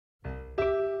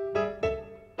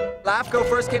Lafco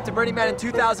first came to Burning Man in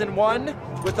 2001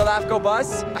 with the Lafco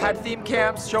bus. I had theme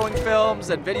camps showing films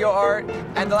and video art,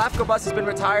 and the Lafco bus has been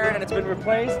retired and it's been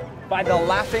replaced by the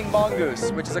Laughing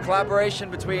Mongoose, which is a collaboration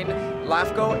between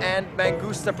Lafco and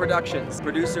Mangusta Productions,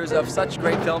 producers of such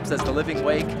great films as The Living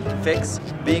Wake, Fix,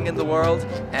 Being in the World,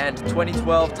 and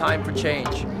 2012 Time for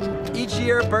Change. Each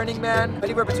year, Burning Man,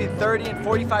 anywhere between 30 and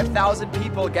 45,000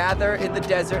 people gather in the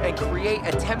desert and create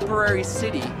a temporary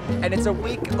city. And it's a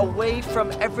week away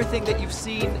from everything that you've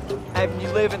seen and you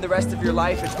live in the rest of your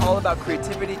life. It's all about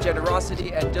creativity,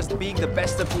 generosity, and just being the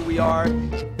best of who we are.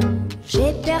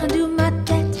 J'ai perdu ma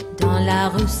tête dans la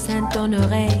rue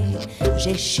Saint-Honoré.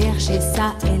 J'ai cherché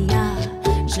ça et là,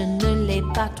 je ne l'ai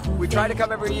pas trouvé. We try to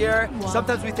come every year.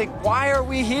 Sometimes we think, why are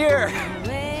we here?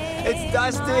 It's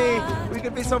dusty. We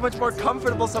could be so much more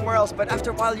comfortable somewhere else. But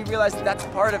after a while, you realize that that's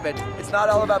part of it. It's not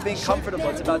all about being comfortable.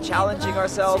 It's about challenging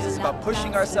ourselves. It's about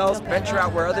pushing ourselves, venture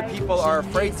out where other people are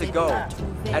afraid to go,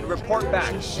 and report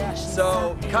back.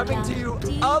 So, coming to you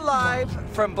alive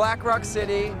from Black Rock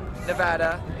City,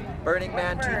 Nevada, Burning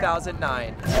Man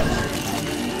 2009.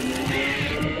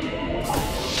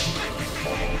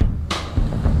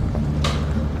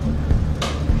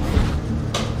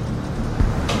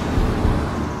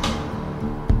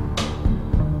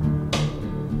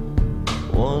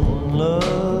 One love,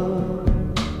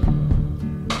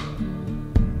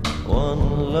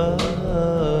 one love.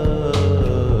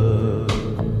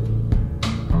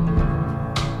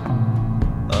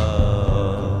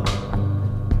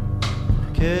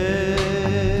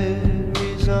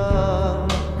 Carries on.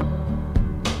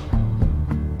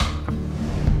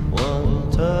 One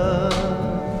touch,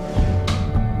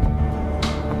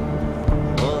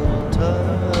 one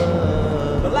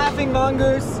touch. The Laughing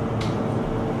Mongoose,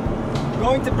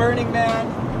 going to Burning Man,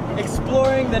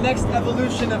 exploring the next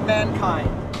evolution of mankind.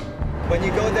 When you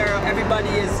go there, everybody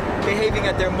is behaving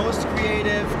at their most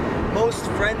creative, most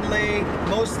friendly,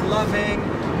 most loving,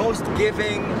 most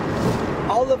giving.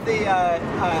 All of the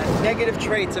negative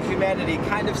traits of humanity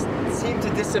kind of seem to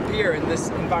disappear in this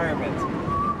environment.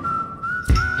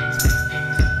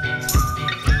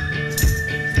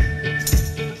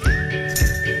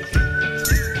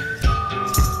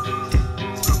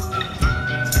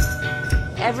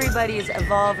 Everybody is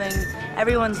evolving,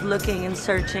 everyone's looking and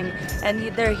searching, and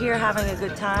they're here having a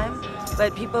good time,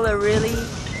 but people are really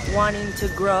wanting to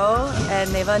grow, and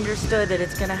they've understood that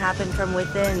it's going to happen from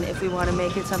within if we want to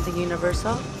make it something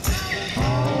universal.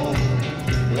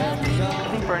 I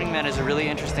think Burning Man is a really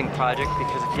interesting project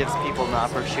because it gives people an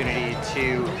opportunity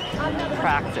to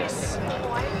practice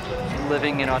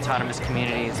living in autonomous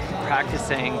communities,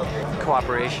 practicing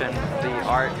cooperation, the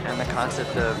art and the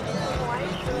concept of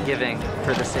giving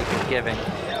for the sake of giving,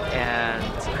 and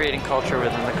creating culture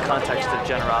within the context of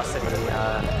generosity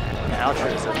and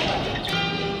altruism.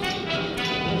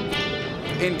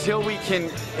 Until we can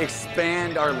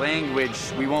expand our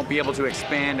language, we won't be able to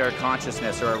expand our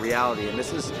consciousness or our reality. And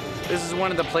this is one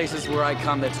of the places where I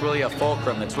come that's really a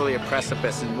fulcrum, that's really a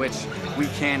precipice in which we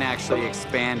can actually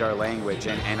expand our language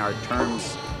and our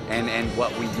terms and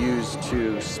what we use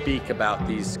to speak about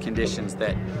these conditions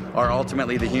that are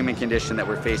ultimately the human condition that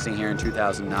we're facing here in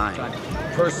 2009.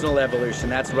 Personal evolution,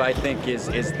 that's what I think is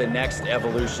the next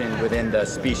evolution within the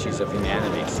species of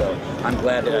humanity. So I'm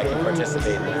glad that I can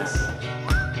participate in this.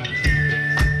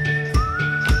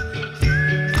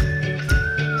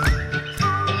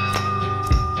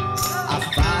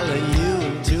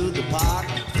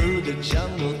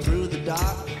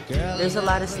 There's a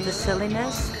lot of the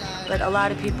silliness, but a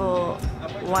lot of people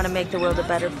want to make the world a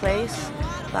better place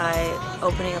by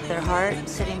opening up their heart,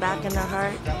 sitting back in their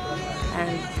heart,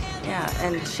 and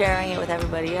sharing it with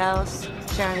everybody else,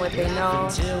 sharing what they know.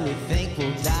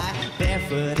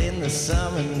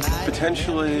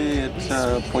 Potentially,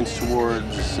 it points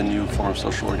towards a new form of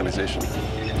social organization.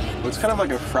 It's kind of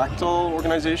like a fractal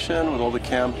organization with all the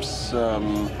camps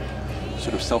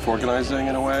sort of self-organizing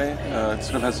in a way. It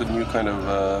sort of has a new kind of,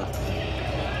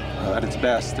 at its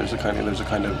best, there's a kind of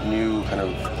new kind of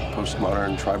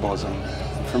postmodern tribalism.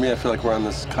 For me, I feel like we're on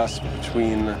this cusp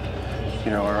between, you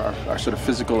know, our sort of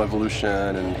physical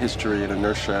evolution and history and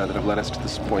inertia that have led us to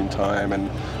this point in time,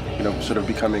 and, you know, sort of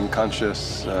becoming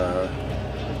conscious,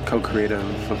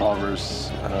 co-creative evolvers.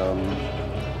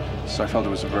 So I felt it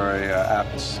was a very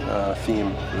apt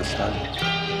theme for this time.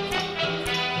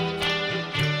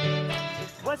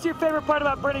 What's your favorite part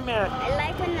about Burning Man? I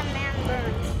like when the man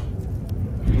burns.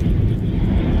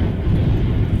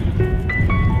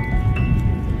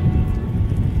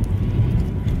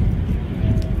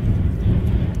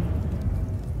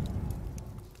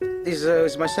 This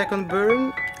is my second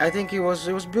burn. I think it was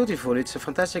beautiful. It's a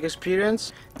fantastic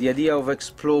experience. The idea of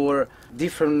explore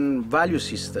different value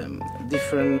system,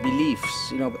 different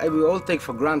beliefs. You know, we all take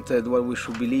for granted what we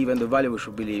should believe and the value we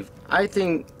should believe. I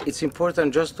think it's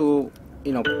important just to,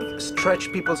 you know,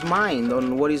 stretch people's mind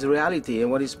on what is reality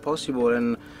and what is possible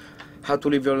and how to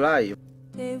live your life.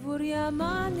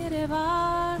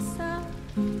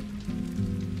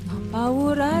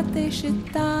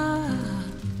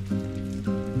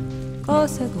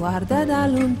 Cosa guarda da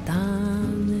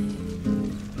lontane,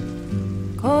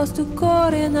 costo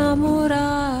cuore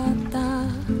innamorata,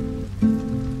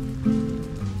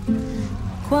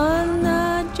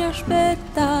 quando ci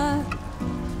aspetta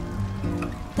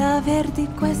d'averti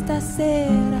questa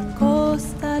sera,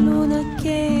 costa luna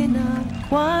piena,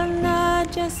 quando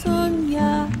già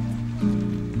sogna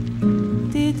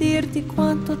di dirti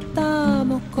quanto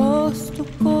t'amo, costo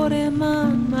cuore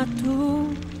mamma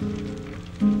tu.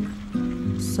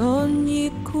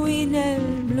 Sogni qui nel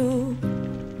blu.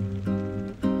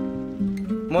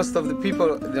 Most of the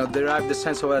people, you know, derive the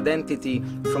sense of identity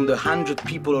from the 100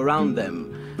 people around them.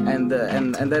 And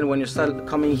then when you start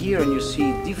coming here and you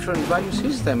see different value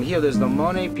system, here there's no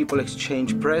money, people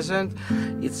exchange present,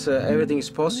 it's everything is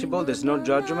possible, there's no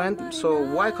judgment. So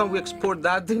why can't we export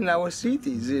that in our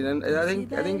cities? And I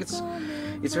think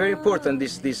it's very important,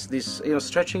 this you know,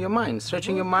 stretching your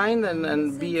mind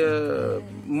and be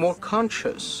more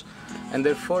conscious and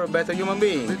therefore a better human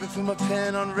being. Ripping from a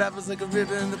pen unravels like a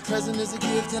ribbon. The present is a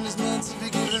gift and is meant to be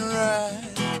given right.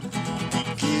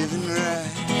 Given right.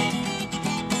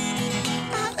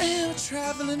 I am a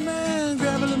traveling man,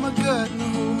 gravel in my gut and I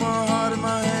hold my heart in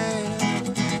my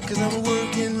hand. Cause I'm a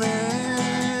working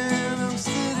man, I'm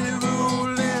steady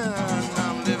rolling,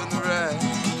 I'm living the right.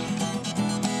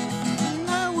 And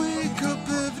I wake up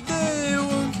every day,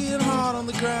 working hard on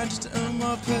the grind just to earn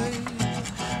my pay.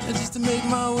 And just to make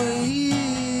my way,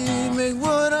 make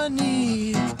what I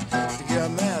need to get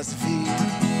my mouths to feed.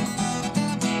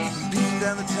 Beating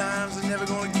down the times, I'm never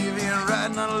gonna give in.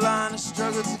 Riding on a line of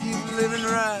struggle to keep living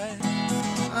right.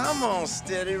 I'm on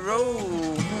steady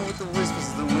roll with the whispers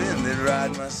of the wind that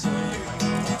ride my soul.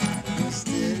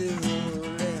 Steady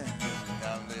rolling,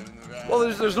 I'm living right. Well,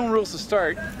 there's no rules to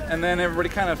start, and then everybody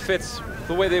kind of fits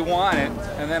the way they want it,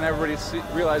 and then everybody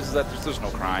realizes that there's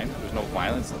no crime, there's no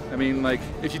violence. I mean, like,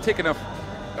 if you take enough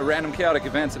random chaotic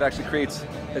events, it actually creates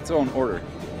its own order.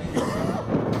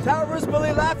 Tao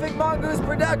Ruspoli, Laughing Mongoose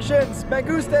Productions,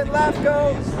 Mangusta and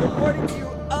Lafco, reporting to you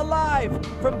alive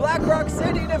from Black Rock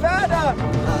City, Nevada.